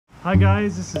Hi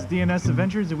guys, this is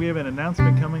DnSAdventures and we have an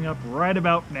announcement coming up right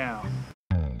about now.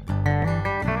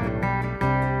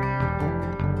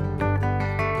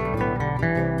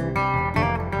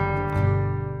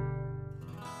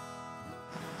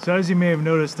 So as you may have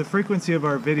noticed, the frequency of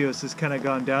our videos has kind of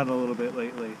gone down a little bit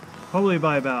lately. Probably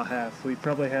by about half. We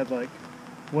probably had like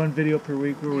one video per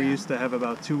week where we used to have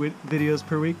about 2 videos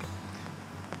per week.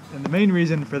 And the main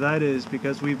reason for that is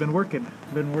because we've been working.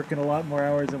 Been working a lot more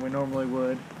hours than we normally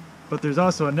would. But there's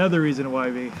also another reason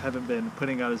why we haven't been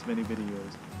putting out as many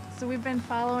videos. So we've been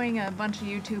following a bunch of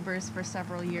YouTubers for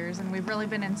several years, and we've really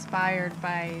been inspired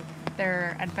by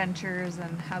their adventures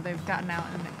and how they've gotten out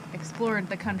and explored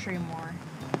the country more.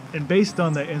 And based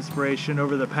on that inspiration,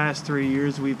 over the past 3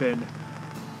 years, we've been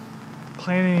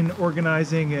planning,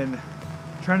 organizing, and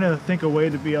trying to think a way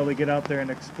to be able to get out there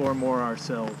and explore more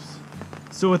ourselves.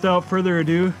 So without further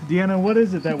ado, Deanna, what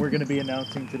is it that we're going to be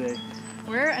announcing today?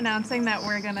 We're announcing that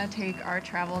we're going to take our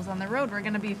travels on the road. We're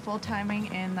going to be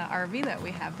full-timing in the RV that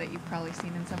we have that you've probably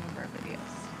seen in some of our videos.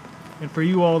 And for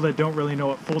you all that don't really know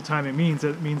what full-timing means,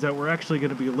 it means that we're actually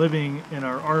going to be living in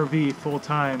our RV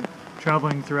full-time,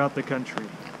 traveling throughout the country.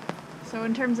 So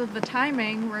in terms of the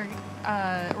timing, we're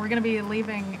going to be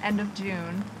leaving end of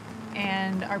June,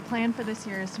 and our plan for this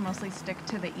year is to mostly stick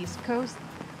to the East Coast,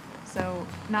 so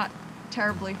not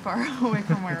terribly far away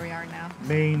from where we are now.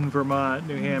 Maine, Vermont,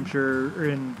 New Hampshire,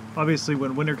 and obviously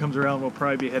when winter comes around we'll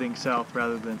probably be heading south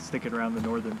rather than sticking around the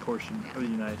northern portion of the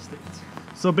United States.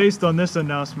 So based on this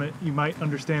announcement, you might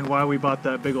understand why we bought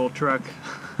that big old truck.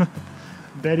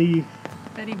 Betty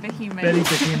Behemoth.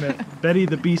 Betty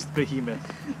the Beast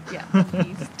Behemoth. Yeah, the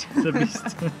Beast. The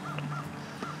Beast.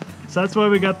 So that's why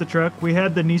we got the truck. We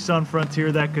had the Nissan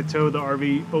Frontier that could tow the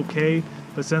RV okay,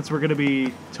 but since we're going to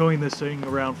be towing this thing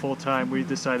around full time, we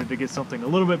decided to get something a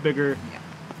little bit bigger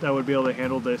that would be able to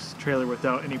handle this trailer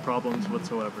without any problems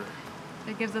whatsoever.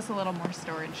 It gives us a little more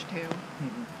storage too,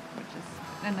 which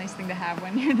is a nice thing to have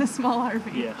when you're in a small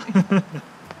RV. Yeah.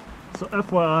 So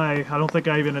FYI, I don't think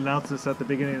I even announced this at the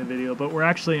beginning of the video, but we're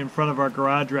actually in front of our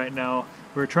garage right now.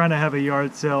 We're trying to have a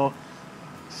yard sale.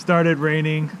 Started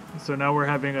raining, so now we're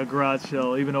having a garage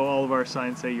sale, even though all of our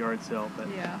signs say yard sale. But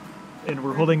yeah. And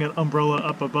we're holding an umbrella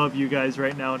up above you guys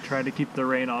right now and trying to keep the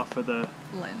rain off of the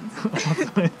lens.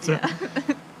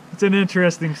 It's an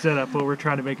interesting setup, but we're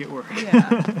trying to make it work.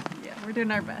 Yeah, we're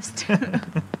doing our best.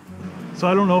 So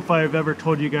I don't know if I've ever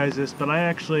told you guys this, but I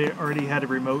actually already had a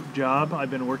remote job.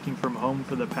 I've been working from home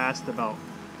for the past about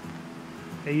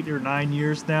 8 or 9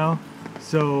 years now.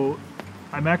 So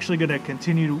I'm actually going to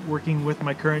continue working with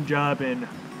my current job and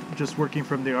just working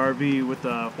from the RV with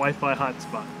a Wi-Fi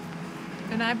hotspot.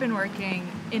 And I've been working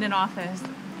in an office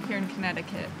here in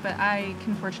Connecticut, but I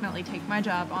can fortunately take my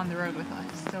job on the road with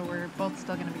us, so we're both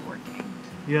still going to be working.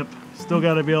 Yep, still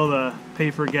got to be able to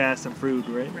pay for gas and food,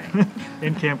 right? Right.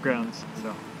 In campgrounds.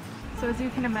 So as you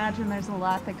can imagine, there's a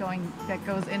lot that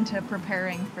goes into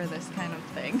preparing for this kind of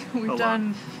thing. We've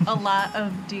done a lot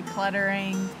of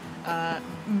decluttering,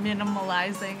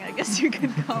 minimalizing, I guess you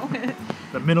could call it.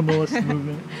 The minimalist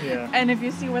movement, yeah. And if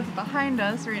you see what's behind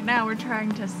us right now, we're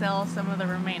trying to sell some of the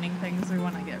remaining things we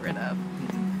want to get rid of.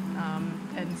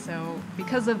 And so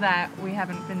because of that, we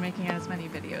haven't been making as many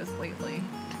videos lately.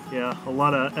 Yeah, a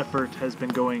lot of effort has been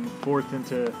going forth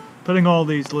into putting all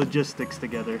these logistics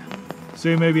together. So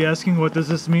you may be asking, what does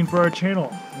this mean for our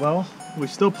channel? Well, we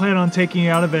still plan on taking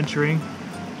out adventuring,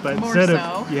 but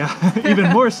even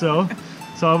more so.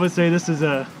 So I would say this is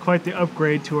quite the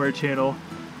upgrade to our channel.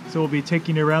 So we'll be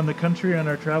taking you around the country on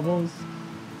our travels,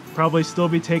 probably still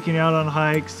be taking out on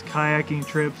hikes, kayaking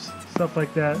trips, stuff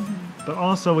like that. But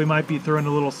also we might be throwing a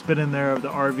little spin in there of the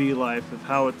RV life, of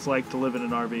how it's like to live in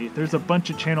an RV. There's a bunch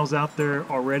of channels out there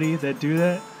already that do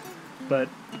that, but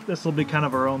this will be kind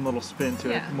of our own little spin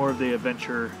to it, more of the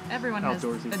adventure, everyone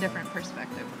outdoorsy has a different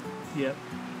perspective. Yep.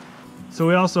 So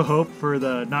we also hope for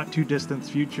the not too distant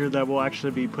future that we'll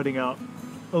actually be putting out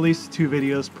at least 2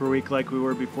 videos per week like we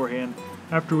were beforehand.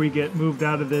 After we get moved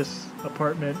out of this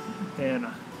apartment and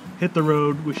hit the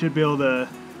road, we should be able to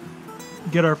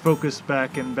get our focus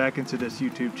back into this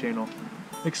YouTube channel.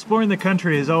 Exploring the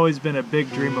country has always been a big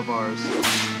dream of ours.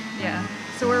 Yeah,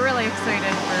 so we're really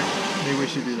excited for... Maybe we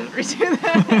should do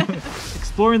that.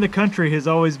 Exploring the country has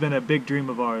always been a big dream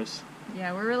of ours.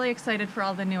 Yeah, we're really excited for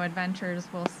all the new adventures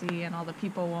we'll see and all the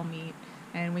people we'll meet.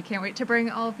 And we can't wait to bring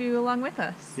all of you along with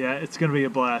us. Yeah, it's going to be a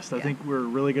blast. I think we're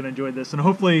really going to enjoy this. And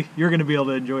hopefully you're going to be able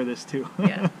to enjoy this too.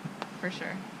 Yeah, for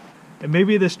sure. And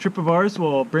maybe this trip of ours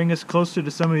will bring us closer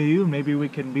to some of you. Maybe we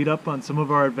can meet up on some of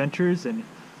our adventures and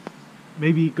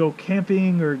maybe go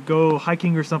camping or go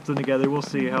hiking or something together. We'll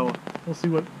see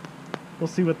what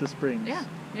this brings. Yeah.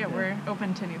 Yeah, we're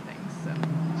open to new things, so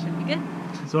it should be good.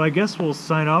 So I guess we'll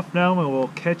sign off now, and we'll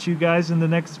catch you guys in the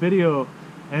next video.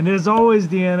 And as always,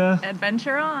 Deanna,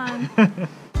 Adventure on!